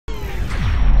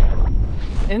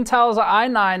Intel's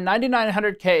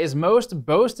i9-9900K's most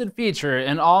boasted feature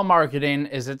in all marketing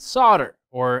is its solder,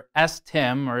 or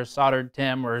STIM, or soldered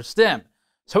TIM, or STIM.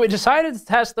 So we decided to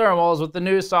test thermals with the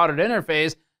new soldered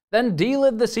interface, then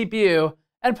delid the CPU,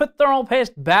 and put thermal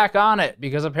paste back on it,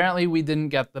 because apparently we didn't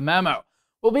get the memo.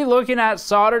 We'll be looking at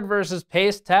soldered versus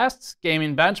paste tests,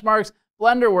 gaming benchmarks,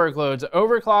 Blender workloads,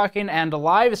 overclocking, and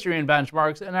live streaming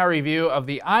benchmarks in our review of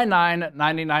the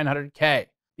i9-9900K.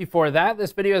 Before that,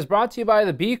 this video is brought to you by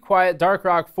the Be Quiet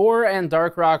DarkRock 4 and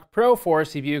DarkRock Pro 4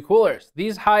 CPU coolers.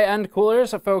 These high-end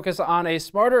coolers focus on a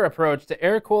smarter approach to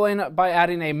air cooling by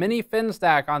adding a mini fin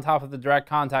stack on top of the direct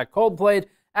contact cold plate,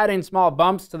 adding small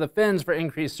bumps to the fins for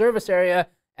increased surface area,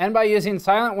 and by using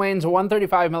Silent Wane's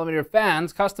 135mm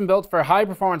fans, custom built for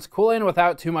high-performance cooling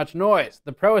without too much noise.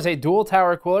 The Pro is a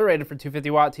dual-tower cooler rated for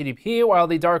 250-watt TDP, while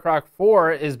the DarkRock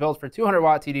 4 is built for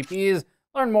 200-watt TDPs.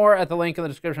 Learn more at the link in the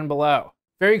description below.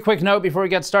 Very quick note before we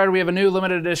get started, we have a new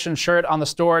limited edition shirt on the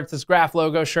store. It's this graph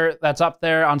logo shirt that's up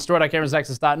there on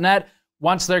store.gamersnexus.net.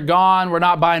 Once they're gone, we're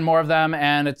not buying more of them,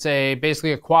 and it's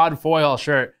basically a quad foil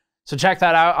shirt. So check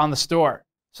that out on the store.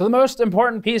 So the most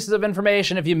important pieces of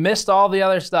information, if you missed all the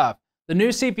other stuff, the new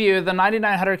CPU, the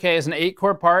 9900K, is an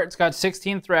 8-core part. It's got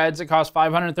 16 threads. It costs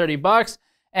 $530,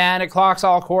 and it clocks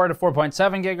all core to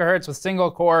 4.7 gigahertz with single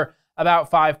core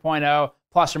about 5.0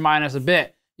 plus or minus a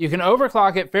bit. You can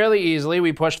overclock it fairly easily.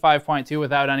 We pushed 5.2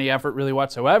 without any effort really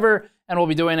whatsoever, and we'll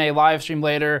be doing a live stream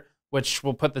later, which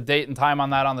we'll put the date and time on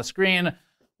that on the screen,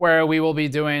 where we will be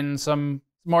doing some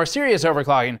more serious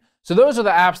overclocking. So those are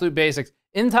the absolute basics.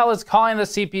 Intel is calling the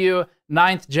CPU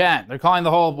 9th gen. They're calling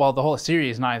the whole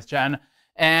series 9th gen,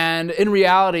 and in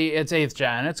reality, it's 8th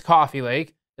gen. It's Coffee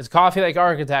Lake. It's Coffee Lake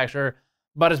architecture,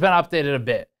 but it's been updated a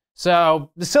bit. So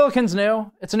the silicon's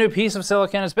new. It's a new piece of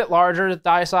silicon. It's a bit larger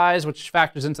die size, which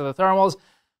factors into the thermals,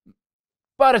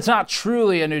 but it's not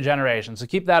truly a new generation. So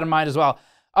keep that in mind as well.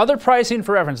 Other pricing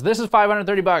for reference. This is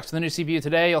 $530 for the new CPU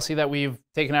today. You'll see that we've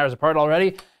taken ours apart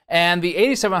already. And the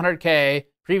 8700K,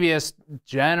 previous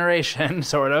generation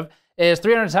sort of, is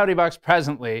 $370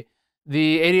 presently.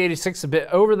 The 8086 is a bit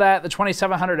over that. The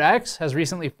 2700X has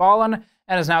recently fallen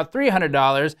and is now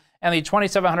 $300. And the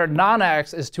 2700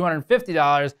 non-X is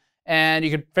 $250, and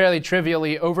you could fairly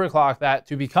trivially overclock that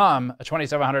to become a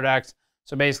 2700X.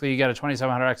 So basically, you get a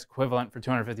 2700X equivalent for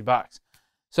 $250.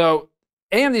 So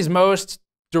AMD's most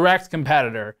direct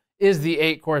competitor is the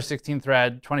 8-core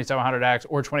 16-thread 2700X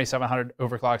or 2700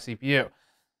 overclock CPU.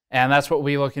 And that's what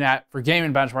we'll be looking at for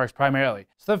gaming benchmarks primarily.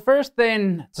 So the first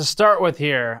thing to start with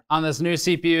here on this new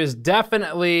CPU is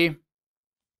definitely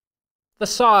the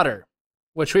solder,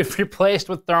 which we've replaced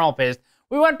with thermal paste.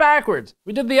 We went backwards.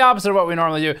 We did the opposite of what we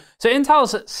normally do. So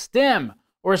Intel's STIM,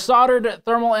 or soldered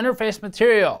thermal interface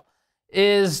material,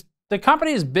 is the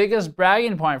company's biggest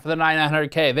bragging point for the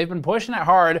 9900K. They've been pushing it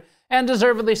hard, and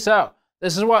deservedly so.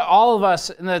 This is what all of us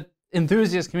in the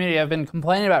enthusiast community have been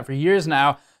complaining about for years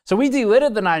now. So we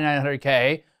delided the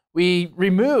 9900K, we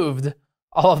removed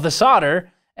all of the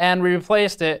solder, and we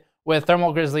replaced it with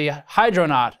Thermal Grizzly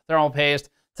Hydronaut thermal paste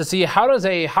to see how does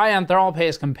a high-end thermal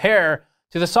paste compare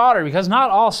to the solder, because not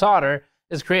all solder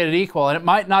is created equal, and it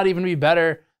might not even be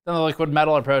better than the liquid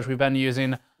metal approach we've been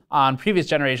using on previous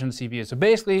generation CPUs. So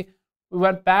basically, we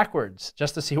went backwards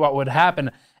just to see what would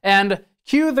happen. And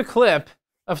cue the clip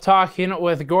of talking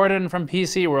with Gordon from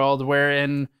PC World,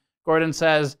 wherein Gordon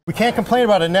says, "We can't complain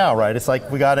about it now, right? It's like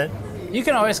we got it." You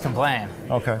can always complain.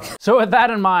 Okay. So with that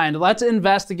in mind, let's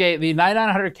investigate the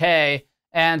 9900K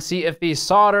and see if the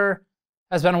solder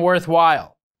has been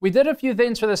worthwhile. We did a few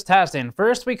things for this testing.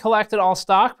 First, we collected all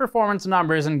stock performance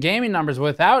numbers and gaming numbers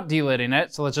without delidding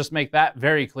it, so let's just make that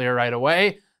very clear right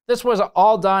away. This was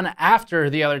all done after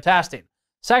the other testing.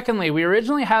 Secondly, we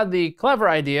originally had the clever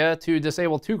idea to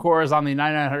disable 2 cores on the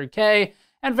 9900K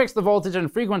and fix the voltage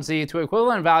and frequency to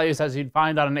equivalent values as you'd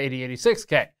find on an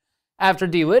 8086K. After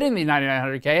delidding the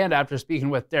 9900K and after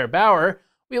speaking with Der Bauer,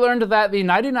 we learned that the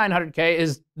 9900K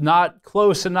is not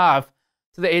close enough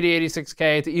to the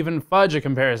 8086K to even fudge a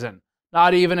comparison,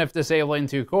 not even if disabling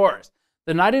 2 cores.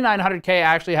 The 9900K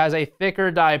actually has a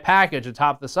thicker die package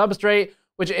atop the substrate,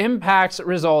 which impacts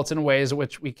results in ways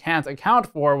which we can't account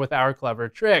for with our clever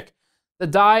trick. The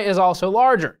die is also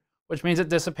larger, which means it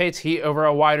dissipates heat over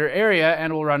a wider area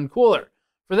and will run cooler.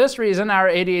 For this reason, our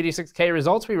 8086K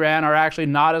results we ran are actually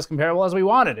not as comparable as we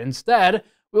wanted. Instead,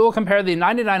 we will compare the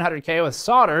 9900K with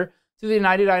solder to the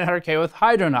 9900K with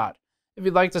Hydronaut. If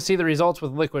you'd like to see the results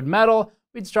with liquid metal,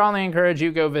 we'd strongly encourage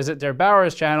you go visit Der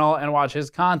Bauer's channel and watch his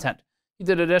content. He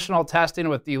did additional testing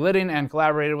with delidding and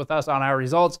collaborated with us on our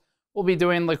results. We'll be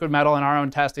doing liquid metal in our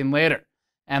own testing later.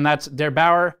 And that's Der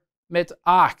Bauer mit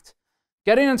 8.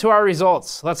 Getting into our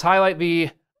results, let's highlight the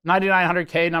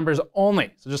 9900K numbers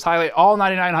only. So just highlight all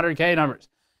 9900K numbers.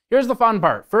 Here's the fun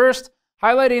part. First,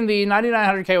 highlighting the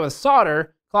 9900K with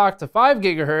solder, clocked to 5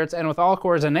 gigahertz and with all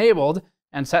cores enabled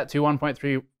and set to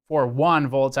 1.341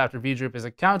 volts after V-droop is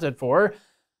accounted for.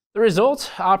 The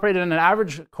result operated at an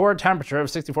average core temperature of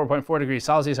 64.4 degrees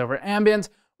Celsius over ambient,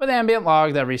 with ambient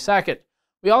logged every second.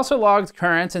 We also logged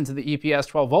current into the EPS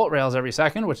 12 volt rails every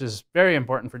second, which is very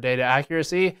important for data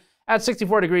accuracy, at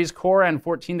 64 degrees core and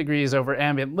 14 degrees over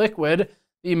ambient liquid.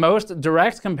 The most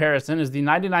direct comparison is the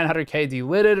 9900K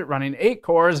delidded running 8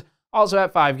 cores, also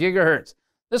at 5 gigahertz.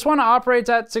 This one operates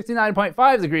at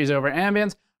 69.5 degrees over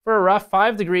ambient for a rough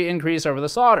 5-degree increase over the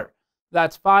solder.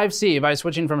 That's 5C by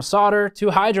switching from solder to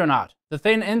hydronaut. The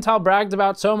thing Intel bragged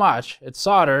about so much, its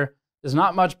solder, is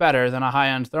not much better than a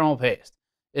high-end thermal paste.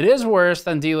 It is worse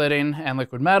than delidding and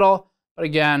liquid metal, but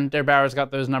again, Der Bauer's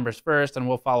got those numbers first and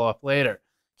we'll follow up later.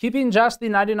 Keeping just the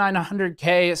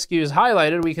 9900K SKUs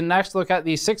highlighted, we can next look at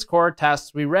the 6-core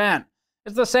tests we ran.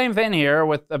 It's the same thing here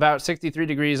with about 63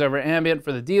 degrees over ambient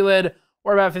for the delid,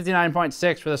 or about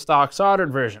 59.6 for the stock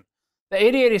soldered version. The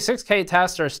 8086K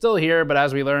tests are still here, but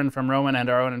as we learned from Roman and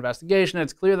our own investigation,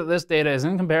 it's clear that this data is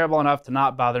incomparable enough to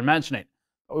not bother mentioning,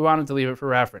 but we wanted to leave it for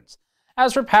reference.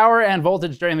 As for power and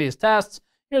voltage during these tests,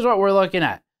 here's what we're looking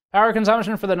at. Power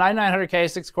consumption for the 9900K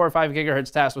 6-core 5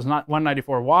 gigahertz test was not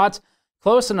 194 watts,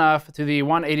 close enough to the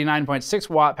 189.6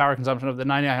 watt power consumption of the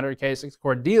 9900K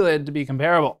 6-core delid to be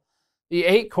comparable. The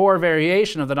 8-core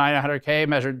variation of the 9900K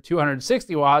measured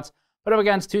 260 watts, put up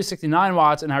against 269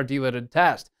 watts in our delidded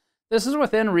test. This is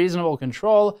within reasonable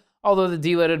control, although the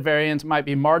delidded variant might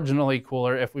be marginally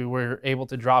cooler if we were able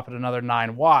to drop it another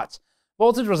 9 watts.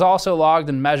 Voltage was also logged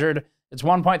and measured. It's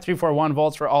 1.341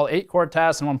 volts for all 8-core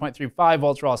tests and 1.35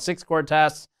 volts for all 6-core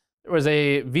tests. There was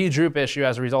a V-droop issue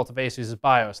as a result of ASUS's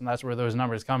BIOS, and that's where those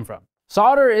numbers come from.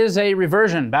 Solder is a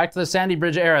reversion back to the Sandy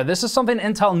Bridge era. This is something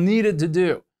Intel needed to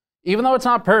do. Even though it's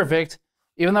not perfect,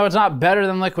 even though it's not better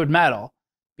than liquid metal,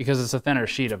 because it's a thinner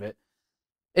sheet of it,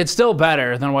 it's still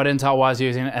better than what Intel was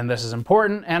using, and this is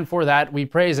important, and for that, we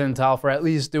praise Intel for at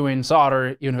least doing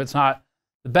solder, even if it's not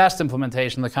the best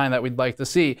implementation, the kind that we'd like to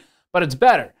see, but it's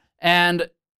better. And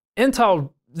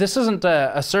Intel, this isn't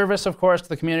a service, of course, to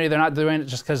the community. They're not doing it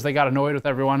just because they got annoyed with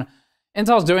everyone.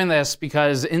 Intel's doing this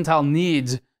because Intel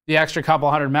needs the extra couple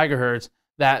hundred megahertz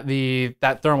that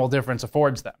that thermal difference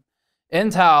affords them.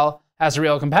 Intel has a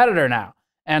real competitor now,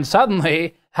 and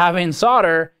suddenly having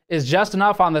solder is just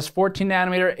enough on this 14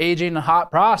 nanometer aging hot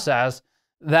process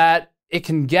that it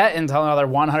can get Intel another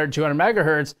 100, 200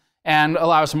 megahertz and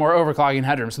allow some more overclocking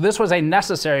headroom. So this was a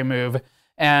necessary move,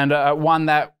 and one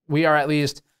that we are at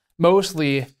least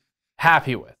mostly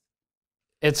happy with.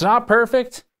 It's not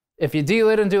perfect. If you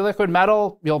delid and do liquid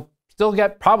metal, you'll still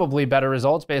get probably better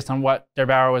results based on what Der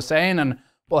Bauer was saying, and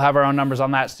we'll have our own numbers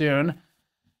on that soon.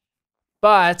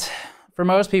 But for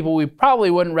most people, we probably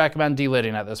wouldn't recommend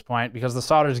delidding at this point because the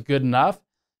solder is good enough.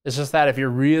 It's just that if you're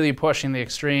really pushing the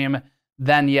extreme,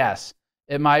 then yes,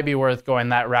 it might be worth going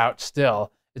that route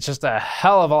still. It's just a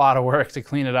hell of a lot of work to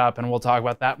clean it up, and we'll talk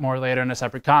about that more later in a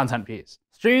separate content piece.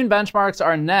 Streaming benchmarks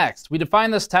are next. We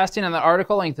define this testing in the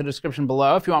article linked in the description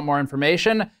below if you want more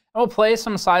information, and we'll play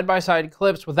some side-by-side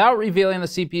clips without revealing the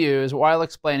CPUs while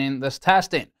explaining this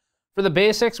testing. For the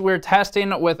basics, we're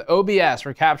testing with OBS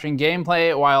for capturing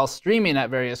gameplay while streaming at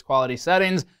various quality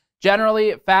settings.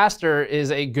 Generally, faster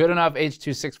is a good enough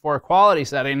H.264 quality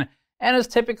setting and is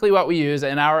typically what we use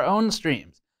in our own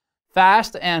streams.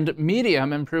 Fast and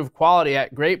medium improve quality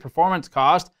at great performance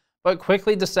cost, but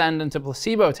quickly descend into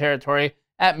placebo territory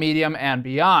at medium and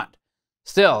beyond.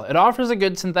 Still, it offers a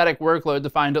good synthetic workload to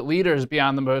find leaders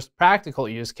beyond the most practical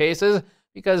use cases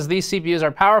because these CPUs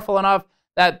are powerful enough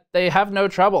that they have no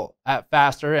trouble at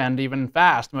faster and even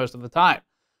fast most of the time.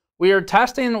 We are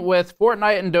testing with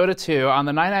Fortnite and Dota 2 on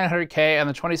the 9900K and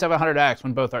the 2700X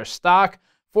when both are stock.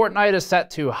 Fortnite is set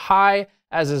to high,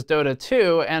 as is Dota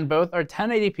 2, and both are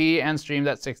 1080p and streamed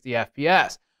at 60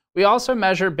 FPS. We also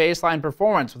measure baseline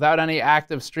performance without any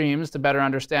active streams to better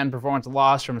understand performance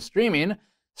loss from streaming.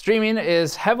 Streaming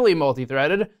is heavily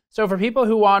multi-threaded, so for people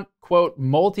who want, quote,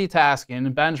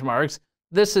 multitasking benchmarks,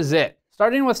 this is it.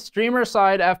 Starting with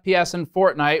streamer-side FPS in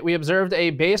Fortnite, we observed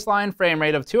a baseline frame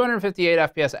rate of 258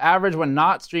 FPS average when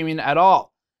not streaming at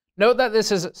all. Note that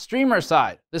this is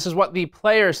streamer-side. This is what the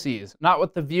player sees, not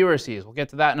what the viewer sees. We'll get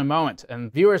to that in a moment,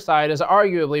 and viewer-side is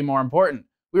arguably more important.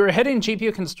 We were hitting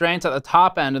GPU constraints at the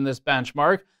top end in this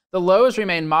benchmark. The lows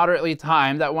remain moderately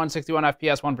timed at 161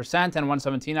 FPS 1% and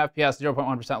 117 FPS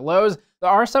 0.1% lows. The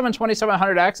R7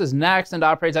 2700X is next and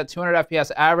operates at 200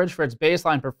 FPS average for its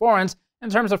baseline performance In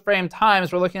terms of frame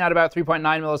times, we're looking at about 3.9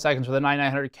 milliseconds for the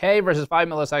 9900K versus 5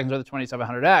 milliseconds for the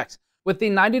 2700X. With the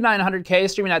 9900K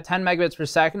streaming at 10 megabits per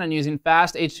second and using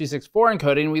fast H.264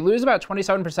 encoding, we lose about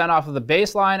 27% off of the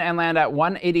baseline and land at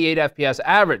 188 FPS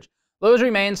average. Lows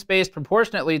remain spaced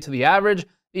proportionately to the average.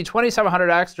 The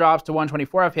 2700X drops to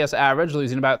 124 FPS average,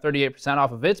 losing about 38%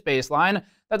 off of its baseline.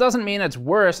 That doesn't mean it's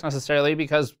worse necessarily,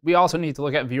 because we also need to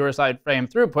look at viewer-side frame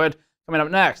throughput coming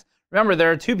up next. Remember,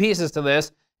 there are two pieces to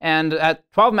this, and at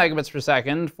 12 megabits per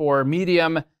second for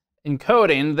medium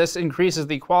encoding, this increases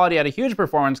the quality at a huge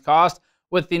performance cost,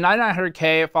 with the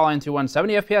 9900K falling to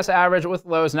 170 FPS average, with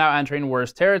lows now entering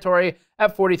worse territory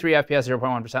at 43 FPS,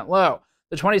 0.1% low.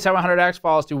 The 2700X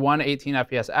falls to 118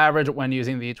 FPS average when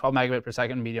using the 12 megabit per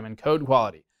second medium encode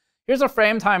quality. Here's a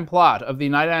frame time plot of the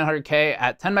 9900K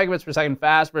at 10 megabits per second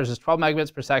fast versus 12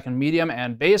 megabits per second medium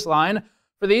and baseline.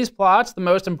 For these plots, the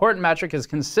most important metric is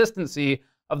consistency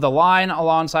of the line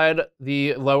alongside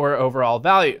the lower overall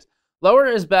values. Lower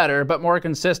is better, but more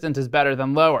consistent is better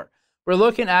than lower. We're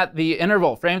looking at the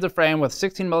interval frame to frame with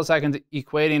 16 milliseconds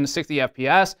equating 60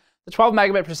 FPS. The 12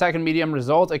 megabit per second medium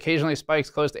result occasionally spikes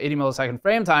close to 80 millisecond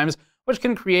frame times, which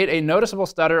can create a noticeable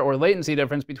stutter or latency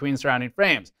difference between surrounding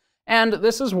frames. And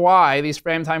this is why these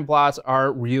frame time plots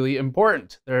are really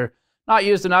important. They're not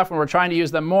used enough, and we're trying to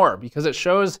use them more because it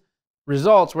shows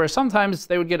results where sometimes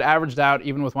they would get averaged out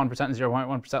even with 1% and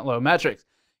 0.1% low metrics.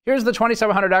 Here's the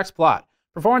 2700X plot.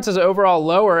 Performance is overall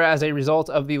lower as a result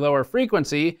of the lower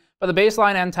frequency, but the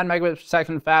baseline and 10 megabits per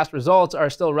second fast results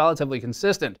are still relatively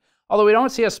consistent. Although we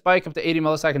don't see a spike up to 80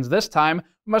 milliseconds this time,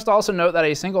 we must also note that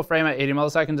a single frame at 80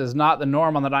 milliseconds is not the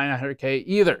norm on the 9900K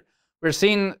either. We're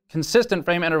seeing consistent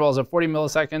frame intervals of 40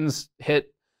 milliseconds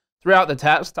hit throughout the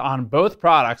test on both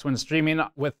products when streaming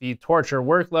with the torture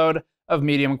workload of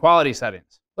medium quality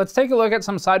settings. Let's take a look at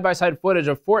some side-by-side footage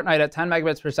of Fortnite at 10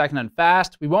 megabits per second and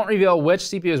fast. We won't reveal which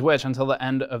CPU is which until the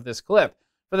end of this clip.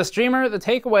 For the streamer, the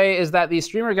takeaway is that the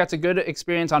streamer gets a good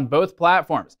experience on both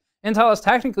platforms. Intel is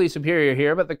technically superior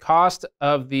here, but the cost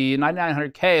of the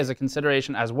 9900K is a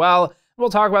consideration as well, and we'll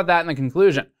talk about that in the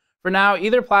conclusion. For now,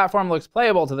 either platform looks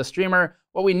playable to the streamer.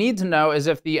 What we need to know is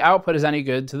if the output is any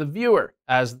good to the viewer,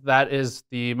 as that is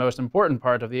the most important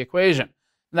part of the equation.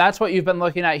 That's what you've been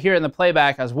looking at here in the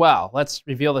playback as well. Let's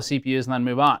reveal the CPUs and then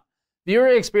move on. Viewer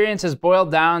experience is boiled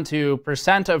down to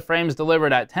percent of frames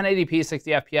delivered at 1080p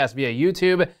 60 FPS via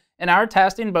YouTube. In our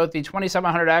testing, both the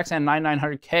 2700X and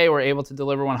 9900K were able to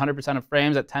deliver 100% of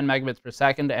frames at 10 megabits per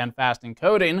second and fast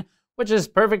encoding, which is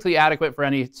perfectly adequate for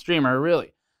any streamer,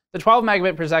 really. The 12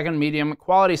 megabit per second medium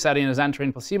quality setting is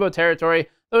entering placebo territory,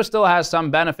 though still has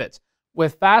some benefits.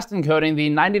 With fast encoding, the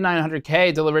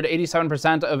 9900K delivered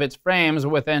 87% of its frames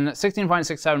within 16.67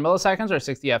 milliseconds or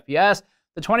 60 FPS.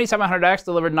 The 2700X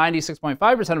delivered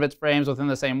 96.5% of its frames within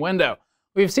the same window.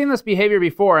 We've seen this behavior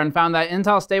before and found that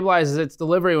Intel stabilizes its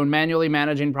delivery when manually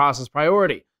managing process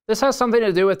priority. This has something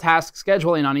to do with task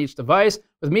scheduling on each device.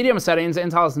 With medium settings,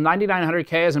 Intel's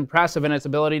 9900K is impressive in its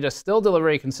ability to still deliver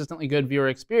a consistently good viewer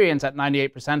experience at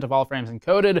 98% of all frames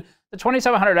encoded. The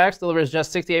 2700X delivers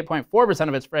just 68.4%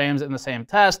 of its frames in the same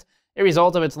test, a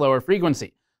result of its lower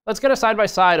frequency. Let's get a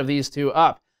side-by-side of these two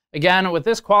up. Again, with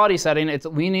this quality setting, it's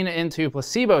leaning into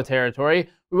placebo territory.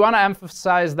 We want to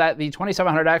emphasize that the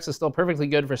 2700X is still perfectly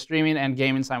good for streaming and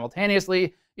gaming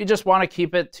simultaneously. You just want to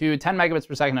keep it to 10 megabits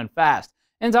per second and fast.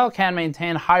 Intel can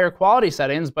maintain higher quality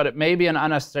settings, but it may be an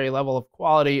unnecessary level of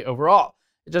quality overall.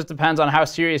 It just depends on how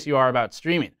serious you are about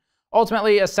streaming.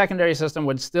 Ultimately, a secondary system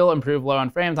would still improve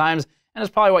low-end frame times, and is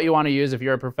probably what you want to use if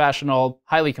you're a professional,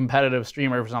 highly competitive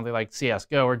streamer for something like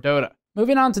CSGO or Dota.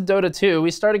 Moving on to Dota 2, we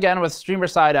start again with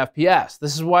streamer-side FPS.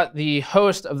 This is what the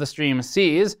host of the stream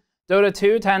sees. Dota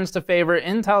 2 tends to favor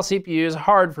Intel CPUs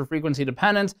hard for frequency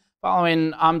dependence,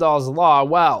 following Amdahl's law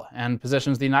well, and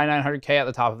positions the 9900K at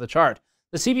the top of the chart.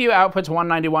 The CPU outputs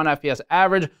 191 FPS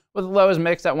average, with lows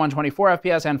mixed at 124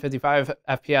 FPS and 55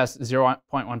 FPS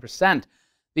 0.1%.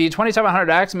 The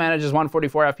 2700X manages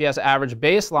 144 FPS average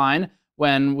baseline.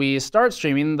 When we start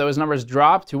streaming, those numbers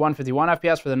drop to 151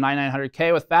 FPS for the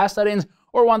 9900K with fast settings,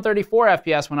 or 134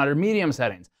 FPS when under medium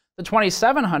settings. The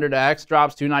 2700X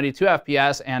drops to 92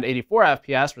 FPS and 84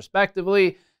 FPS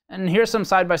respectively. And here's some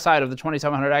side-by-side of the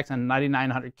 2700X and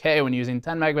 9900K when using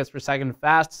 10 megabits per second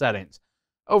fast settings.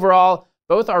 Overall,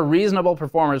 both are reasonable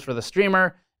performers for the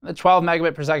streamer. The 12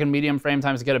 megabit per second medium frame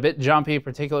times get a bit jumpy,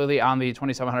 particularly on the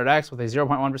 2700X with a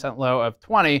 0.1% low of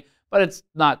 20, but it's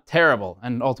not terrible,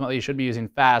 and ultimately you should be using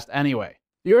fast anyway.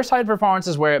 Viewer side performance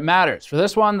is where it matters. For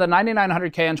this one, the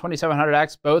 9900K and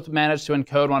 2700X both managed to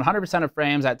encode 100% of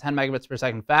frames at 10 megabits per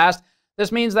second fast.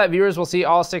 This means that viewers will see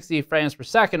all 60 frames per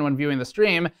second when viewing the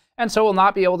stream, and so will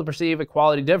not be able to perceive a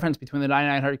quality difference between the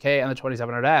 9900K and the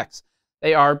 2700X.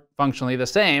 They are functionally the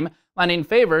same, lending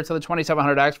favor to the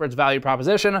 2700X for its value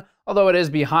proposition, although it is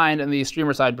behind in the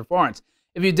streamer side performance.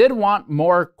 If you did want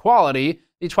more quality,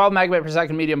 the 12 megabit per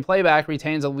second medium playback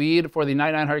retains a lead for the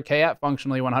 9900K at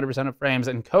functionally 100% of frames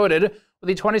encoded, with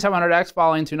the 2700X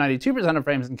falling to 92% of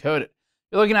frames encoded.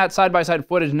 You're looking at side-by-side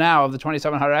footage now of the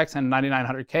 2700X and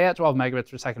 9900K at 12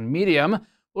 megabits per second medium.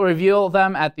 We'll reveal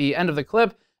them at the end of the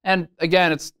clip, and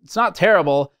again, it's not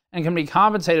terrible and can be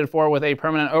compensated for with a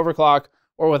permanent overclock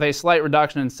or with a slight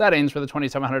reduction in settings for the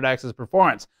 2700X's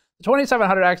performance. The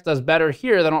 2700X does better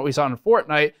here than what we saw in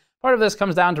Fortnite. Part of this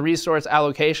comes down to resource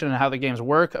allocation and how the games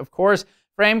work. Of course,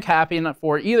 frame capping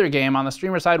for either game on the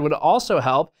streamer side would also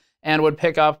help and would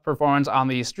pick up performance on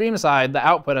the stream side, the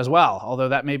output as well, although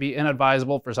that may be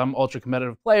inadvisable for some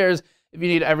ultra-competitive players if you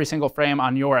need every single frame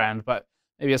on your end, but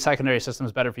maybe a secondary system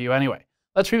is better for you anyway.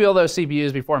 Let's reveal those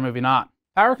CPUs before moving on.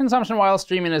 Power consumption while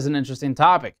streaming is an interesting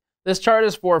topic. This chart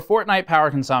is for Fortnite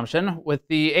power consumption. With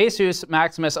the Asus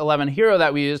Maximus 11 Hero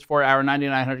that we used for our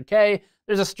 9900K,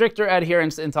 there's a stricter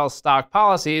adherence to Intel's stock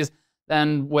policies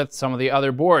than with some of the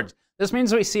other boards. This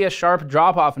means we see a sharp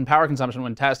drop-off in power consumption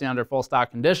when testing under full stock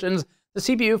conditions. The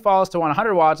CPU falls to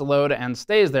 100 watts load and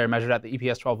stays there, measured at the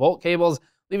EPS 12-volt cables,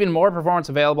 leaving more performance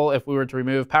available if we were to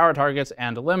remove power targets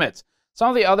and limits. Some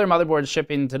of the other motherboards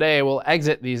shipping today will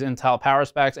exit these Intel power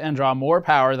specs and draw more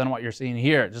power than what you're seeing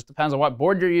here. It just depends on what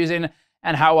board you're using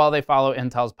and how well they follow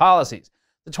Intel's policies.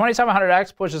 The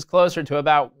 2700X pushes closer to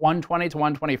about 120 to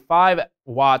 125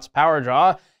 watts power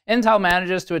draw. Intel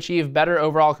manages to achieve better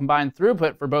overall combined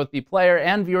throughput for both the player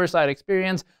and viewer side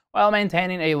experience while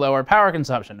maintaining a lower power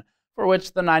consumption, for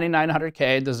which the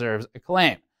 9900K deserves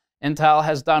acclaim. Intel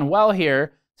has done well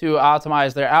here to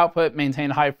optimize their output, maintain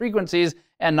high frequencies,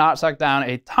 and not suck down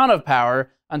a ton of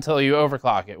power until you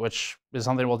overclock it, which is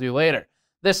something we'll do later.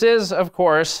 This is, of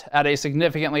course, at a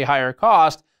significantly higher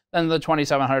cost than the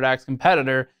 2700X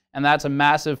competitor, and that's a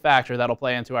massive factor that'll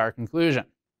play into our conclusion.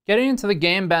 Getting into the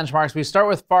game benchmarks, we start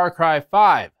with Far Cry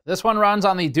 5. This one runs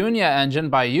on the Dunya engine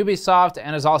by Ubisoft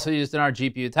and is also used in our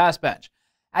GPU test bench.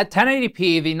 At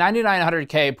 1080p, the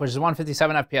 9900K pushes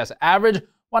 157 FPS average,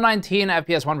 119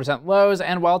 FPS 1% lows,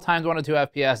 and well-timed 102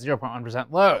 FPS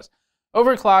 0.1% lows.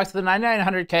 Overclocked, the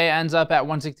 9900K ends up at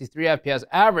 163 FPS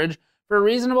average for a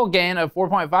reasonable gain of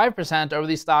 4.5% over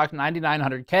the stock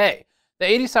 9900K. The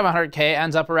 8700K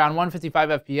ends up around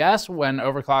 155 FPS when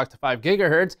overclocked to 5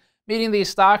 GHz, meeting the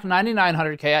stock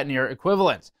 9900K at near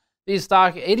equivalence. The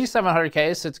stock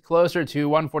 8700K sits closer to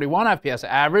 141 FPS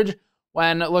average.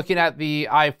 When looking at the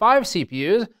i5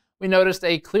 CPUs, we noticed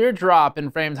a clear drop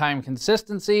in frame time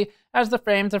consistency as the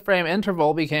frame-to-frame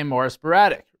interval became more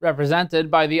sporadic, represented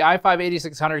by the i5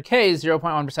 8600K's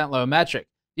 0.1% low metric.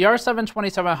 The R7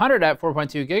 2700 at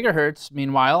 4.2 GHz,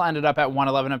 meanwhile, ended up at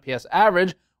 111 FPS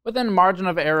average, within margin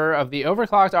of error of the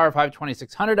overclocked R5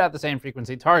 2600 at the same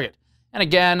frequency target. And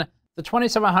again, the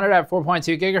 2700 at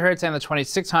 4.2 GHz and the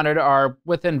 2600 are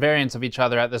within variance of each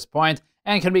other at this point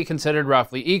and can be considered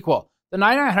roughly equal. The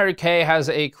 9900K has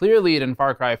a clear lead in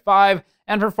Far Cry 5,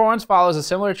 and performance follows a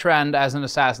similar trend as in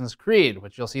Assassin's Creed,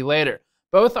 which you'll see later.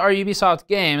 Both are Ubisoft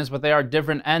games, but they are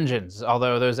different engines,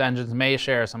 although those engines may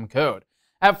share some code.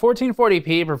 At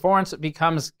 1440p, performance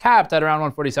becomes capped at around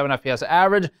 147 FPS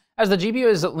average as the GPU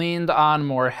is leaned on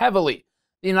more heavily.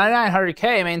 The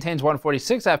 9900K maintains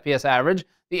 146 FPS average,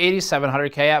 the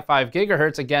 8700K at 5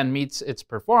 GHz again meets its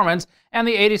performance, and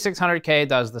the 8600K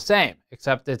does the same,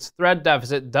 except its thread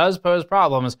deficit does pose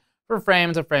problems for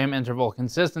frame-to-frame interval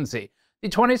consistency. The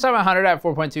 2700 at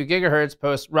 4.2 GHz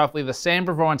posts roughly the same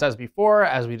performance as before,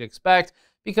 as we'd expect,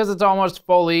 because it's almost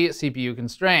fully CPU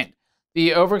constrained. The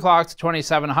overclocked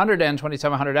 2700 and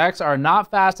 2700X are not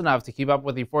fast enough to keep up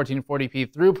with the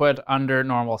 1440p throughput under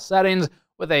normal settings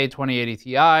with a 2080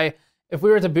 Ti. If we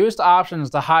were to boost options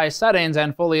to high settings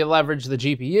and fully leverage the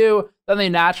GPU, then the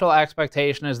natural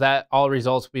expectation is that all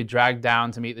results will be dragged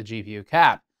down to meet the GPU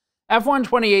cap. F1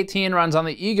 2018 runs on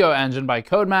the Ego engine by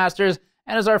Codemasters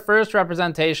and is our first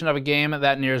representation of a game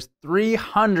that nears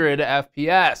 300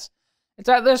 FPS. It's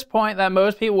at this point that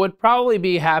most people would probably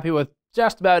be happy with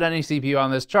just about any CPU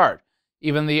on this chart,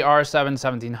 even the R7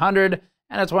 1700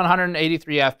 and its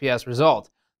 183 FPS result.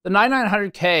 The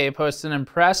 9900K posts an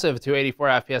impressive 284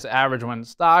 FPS average when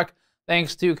stock,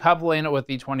 thanks to coupling with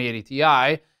the 2080 Ti,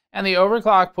 and the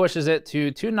overclock pushes it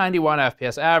to 291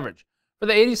 FPS average. For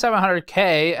the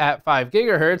 8700K at 5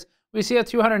 GHz, we see a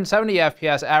 270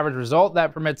 FPS average result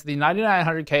that permits the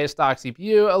 9900K stock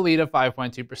CPU a lead of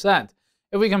 5.2%.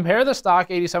 If we compare the stock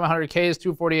 8700K's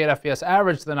 248 FPS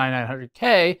average to the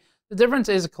 9900K, the difference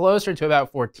is closer to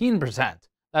about 14%.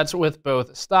 That's with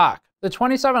both stock. The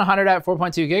 2700 at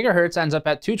 4.2 GHz ends up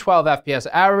at 212 FPS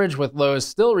average with lows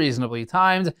still reasonably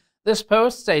timed. This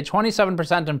posts a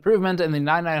 27% improvement in the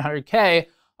 9900K,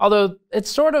 although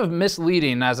it's sort of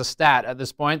misleading as a stat at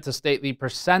this point to state the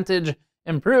percentage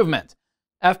improvement.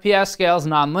 FPS scales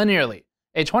non-linearly.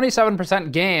 A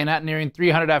 27% gain at nearing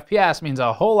 300 FPS means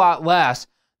a whole lot less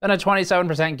than a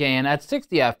 27% gain at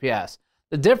 60 FPS.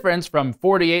 The difference from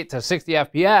 48 to 60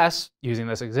 FPS, using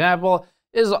this example,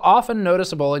 is often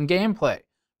noticeable in gameplay,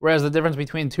 whereas the difference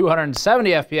between 270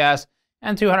 FPS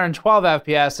and 212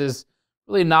 FPS is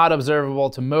really not observable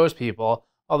to most people,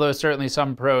 although certainly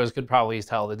some pros could probably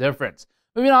tell the difference.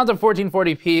 Moving on to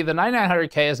 1440p, the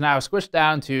 9900K is now squished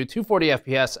down to 240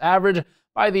 FPS average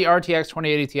by the RTX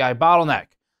 2080 Ti bottleneck.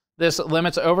 This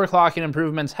limits overclocking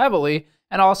improvements heavily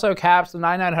and also caps the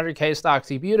 9900K stock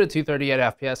CPU to 238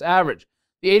 FPS average.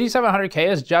 The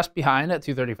 8700K is just behind at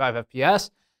 235 FPS,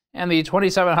 and the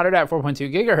 2700 at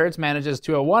 4.2 GHz manages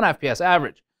 201 FPS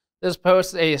average. This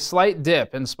posts a slight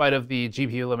dip in spite of the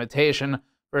GPU limitation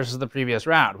versus the previous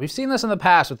round. We've seen this in the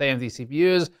past with AMD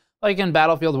CPUs, like in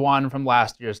Battlefield 1 from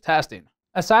last year's testing.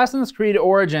 Assassin's Creed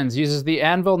Origins uses the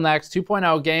Anvil Next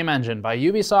 2.0 game engine by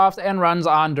Ubisoft and runs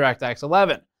on DirectX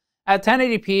 11. At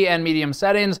 1080p and medium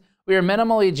settings, we are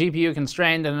minimally GPU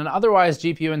constrained in an otherwise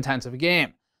GPU intensive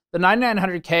game. The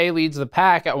 9900K leads the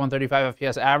pack at 135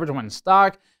 FPS average when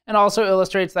stock, and also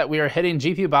illustrates that we are hitting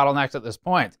GPU bottlenecks at this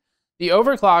point. The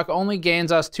overclock only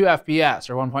gains us 2 FPS,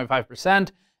 or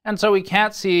 1.5%, and so we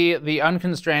can't see the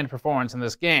unconstrained performance in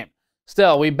this game.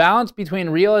 Still, we balance between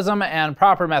realism and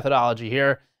proper methodology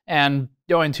here, and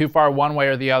going too far one way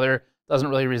or the other doesn't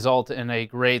really result in a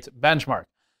great benchmark.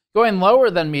 Going lower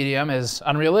than medium is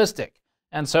unrealistic,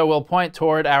 and so we'll point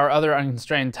toward our other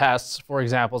unconstrained tests for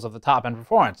examples of the top-end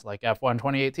performance, like F1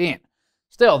 2018.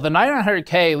 Still, the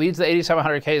 9900K leads the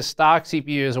 8700K's stock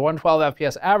CPU's 112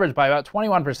 FPS average by about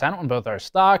 21% when both are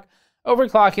stock.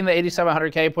 Overclocking the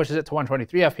 8700K pushes it to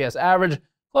 123 FPS average,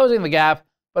 closing the gap,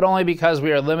 but only because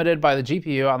we are limited by the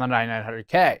GPU on the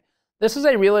 9900K. This is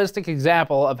a realistic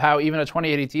example of how even a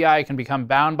 2080 Ti can become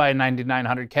bound by a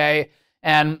 9900K,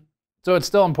 and so it's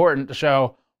still important to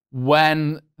show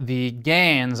when the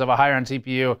gains of a higher-end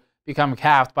CPU become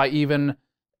capped by even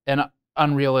an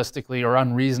unrealistically or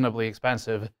unreasonably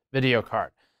expensive video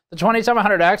card. The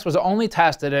 2700X was only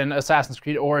tested in Assassin's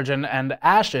Creed Origin and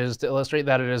Ashes to illustrate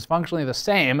that it is functionally the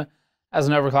same as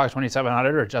an overclocked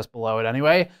 2700, or just below it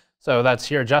anyway, so that's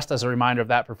here just as a reminder of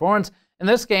that performance. In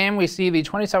this game, we see the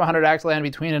 2700X land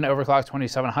between an overclocked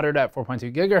 2700 at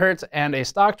 4.2 GHz and a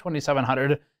stock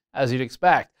 2700, as you'd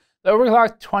expect. The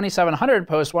overclocked 2700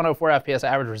 posts 104 FPS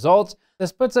average results.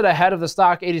 This puts it ahead of the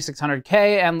stock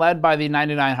 8600K and led by the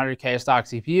 9900K stock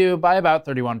CPU by about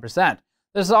 31%.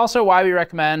 This is also why we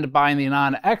recommend buying the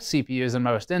non-X CPUs in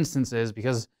most instances,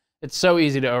 because it's so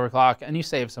easy to overclock and you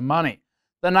save some money.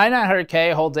 The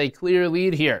 9900K holds a clear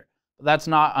lead here, but that's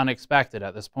not unexpected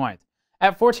at this point.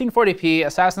 At 1440p,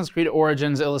 Assassin's Creed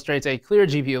Origins illustrates a clear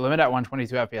GPU limit at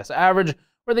 122 FPS average,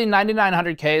 where the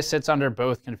 9900K sits under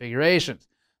both configurations.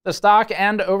 The stock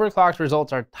and overclocked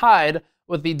results are tied,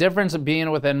 with the difference being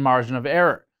within margin of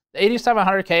error. The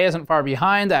 8700K isn't far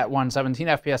behind at 117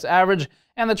 FPS average,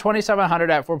 and the 2700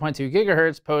 at 4.2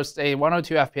 GHz posts a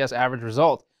 102 FPS average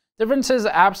result. Differences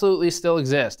absolutely still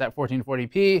exist at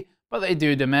 1440p, but they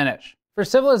do diminish. For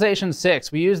Civilization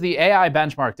 6, we use the AI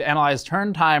benchmark to analyze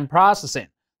turn time processing.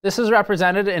 This is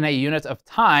represented in a unit of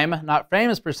time, not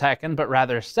frames per second, but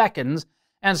rather seconds,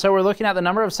 and so we're looking at the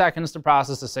number of seconds to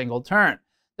process a single turn.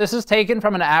 This is taken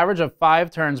from an average of 5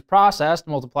 turns processed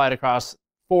multiplied across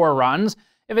 4 runs.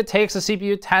 If it takes a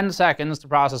CPU 10 seconds to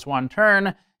process one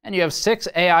turn, and you have 6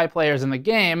 AI players in the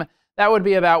game, that would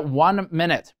be about 1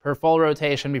 minute per full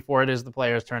rotation before it is the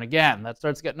player's turn again. That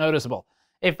starts to get noticeable.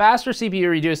 A faster CPU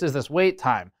reduces this wait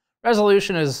time.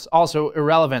 Resolution is also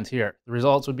irrelevant here. The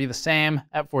results would be the same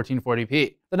at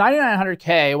 1440p. The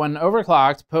 9900K, when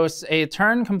overclocked, posts a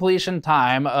turn completion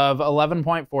time of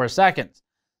 11.4 seconds.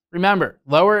 Remember,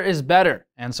 lower is better,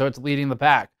 and so it's leading the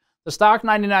pack. The stock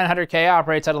 9900K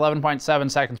operates at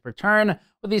 11.7 seconds per turn,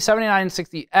 with the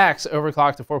 7960X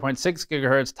overclocked to 4.6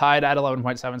 GHz tied at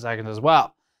 11.7 seconds as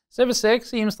well. Civ 6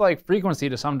 seems to like frequency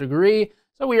to some degree,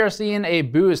 so we are seeing a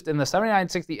boost in the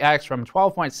 7960X from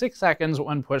 12.6 seconds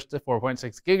when pushed to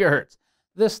 4.6 GHz.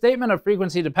 This statement of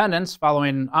frequency dependence,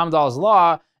 following Amdahl's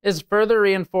law, is further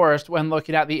reinforced when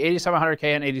looking at the 8700K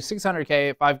and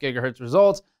 8600K 5 GHz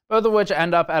results, both of which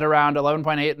end up at around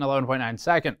 11.8 and 11.9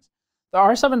 seconds. The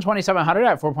R7 2700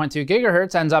 at 4.2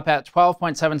 GHz ends up at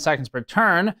 12.7 seconds per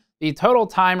turn. The total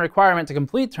time requirement to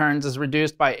complete turns is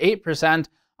reduced by 8%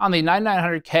 on the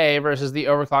 9900K versus the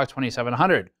overclocked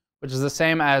 2700, which is the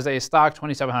same as a stock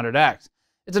 2700X.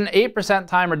 It's an 8%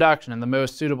 time reduction in the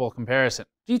most suitable comparison.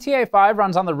 GTA 5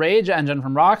 runs on the Rage engine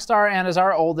from Rockstar and is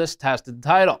our oldest tested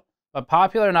title, but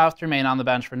popular enough to remain on the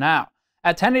bench for now.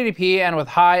 At 1080p and with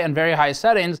high and very high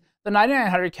settings, the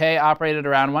 9900K operated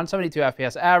around 172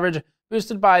 FPS average,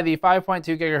 boosted by the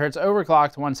 5.2 GHz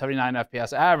overclock to 179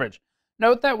 FPS average.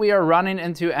 Note that we are running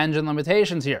into engine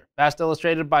limitations here, best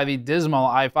illustrated by the dismal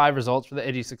i5 results for the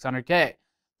 8600K.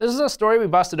 This is a story we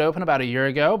busted open about a year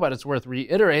ago, but it's worth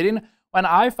reiterating. When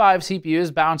i5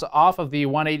 CPUs bounce off of the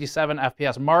 187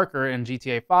 FPS marker in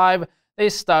GTA 5, they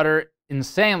stutter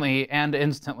insanely and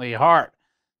instantly hard.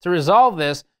 To resolve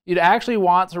this, you'd actually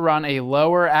want to run a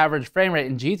lower average frame rate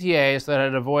in GTA so that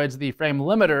it avoids the frame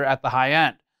limiter at the high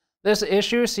end. This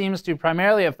issue seems to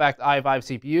primarily affect i5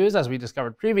 CPUs, as we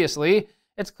discovered previously.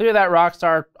 It's clear that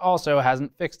Rockstar also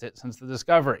hasn't fixed it since the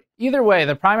discovery. Either way,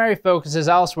 the primary focus is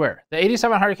elsewhere. The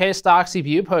 8700K stock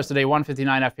CPU posted a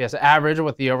 159 FPS average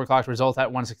with the overclocked result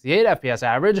at 168 FPS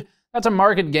average. That's a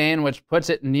marked gain, which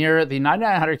puts it near the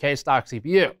 9900K stock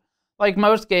CPU. Like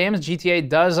most games, GTA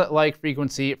does like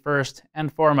frequency first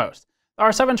and foremost. The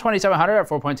R7 2700 at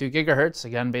 4.2 GHz,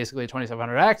 again basically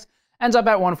 2700X, ends up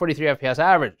at 143 FPS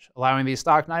average, allowing the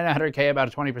stock 9900K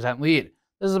about a 20% lead.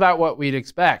 This is about what we'd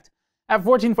expect. At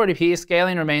 1440p,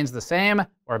 scaling remains the same,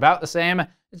 or about the same,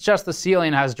 it's just the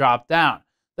ceiling has dropped down.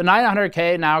 The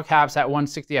 900K now caps at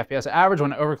 160 FPS average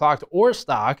when overclocked or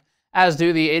stock, as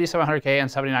do the 8700K and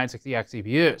 7960X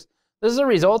CPUs. This is a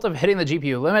result of hitting the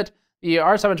GPU limit. The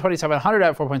R7 2700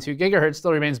 at 4.2 GHz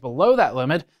still remains below that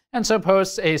limit, and so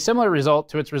posts a similar result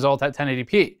to its result at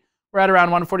 1080p. We're at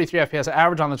around 143 FPS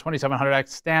average on the 2700X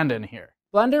stand-in here.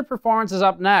 Blender performance is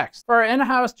up next. For our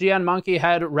in-house GN Monkey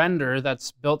Head render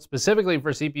that's built specifically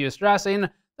for CPU stressing,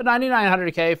 the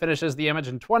 9900K finishes the image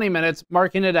in 20 minutes,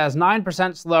 marking it as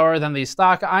 9% slower than the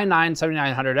stock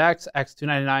i9-9900X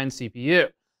X299 CPU.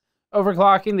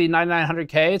 Overclocking the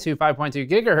 9900K to 5.2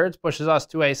 GHz pushes us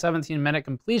to a 17-minute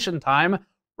completion time,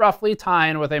 roughly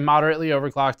tying with a moderately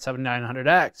overclocked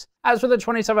 7900X. As for the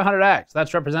 2700X,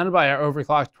 that's represented by our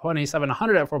overclocked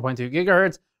 2700 at 4.2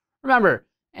 GHz. Remember,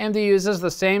 AMD uses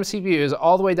the same CPUs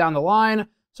all the way down the line,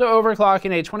 so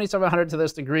overclocking a 2700 to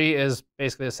this degree is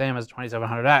basically the same as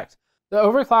 2700X. The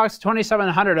overclocked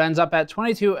 2700 ends up at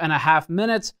 22.5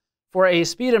 minutes for a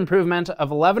speed improvement of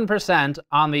 11%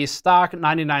 on the stock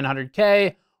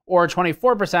 9900K or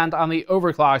 24% on the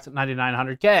overclocked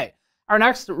 9900K. Our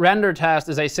next render test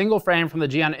is a single frame from the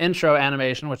GN intro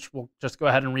animation, which we'll just go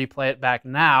ahead and replay it back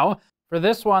now. For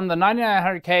this one, the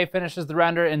 9900K finishes the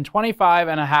render in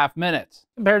 25.5 minutes,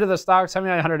 compared to the stock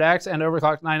 7900X and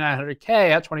overclocked 9900K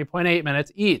at 20.8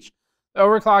 minutes each. The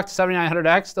overclocked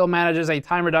 7900X still manages a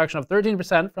time reduction of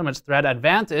 13% from its thread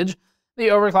advantage. The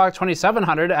overclocked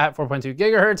 2700 at 4.2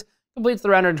 GHz completes the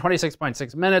render in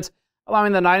 26.6 minutes,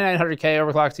 allowing the 9900K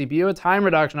overclocked CPU a time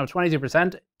reduction of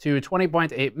 22% to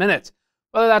 20.8 minutes.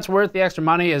 Whether that's worth the extra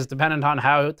money is dependent on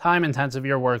how time-intensive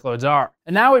your workloads are.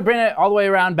 And now we bring it all the way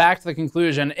around back to the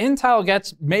conclusion. Intel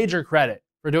gets major credit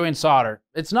for doing solder.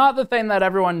 It's not the thing that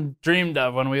everyone dreamed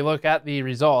of when we look at the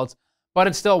results, but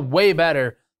it's still way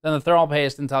better than the thermal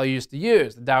paste Intel used to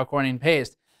use, the Dow Corning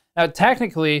paste. Now,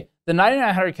 technically, the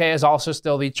 9900K is also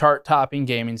still the chart-topping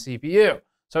gaming CPU.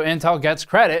 So Intel gets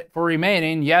credit for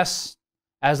remaining, yes,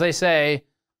 as they say,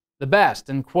 the best,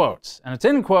 in quotes. And it's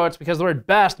in quotes because the word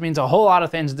best means a whole lot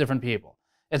of things to different people.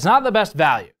 It's not the best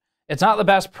value. It's not the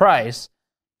best price,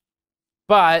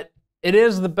 but it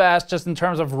is the best just in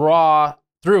terms of raw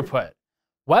throughput.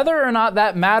 Whether or not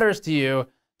that matters to you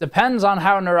depends on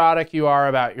how neurotic you are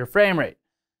about your frame rate.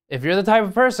 If you're the type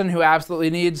of person who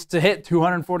absolutely needs to hit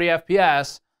 240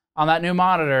 FPS on that new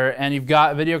monitor and you've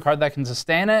got a video card that can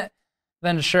sustain it,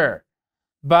 then sure.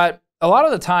 But a lot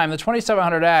of the time, the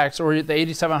 2700X or the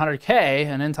 8700K,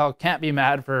 and Intel can't be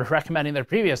mad for recommending their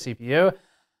previous CPU,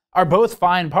 are both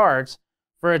fine parts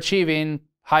for achieving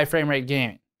high frame rate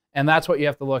gaming. And that's what you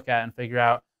have to look at and figure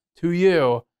out, to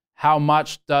you, how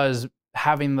much does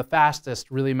having the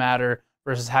fastest really matter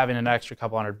versus having an extra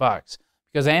couple $100.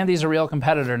 Because AMD's a real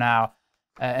competitor now,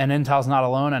 and Intel's not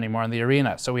alone anymore in the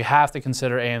arena. So we have to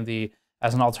consider AMD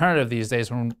as an alternative these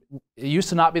days when it used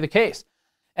to not be the case.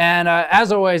 And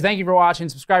as always, thank you for watching.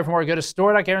 Subscribe for more. Go to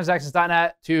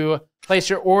store.gamersnexus.net to place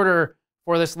your order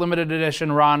for this limited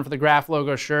edition run for the Graph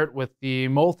logo shirt with the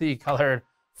multicolored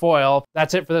foil.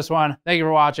 That's it for this one. Thank you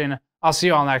for watching. I'll see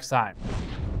you all next time.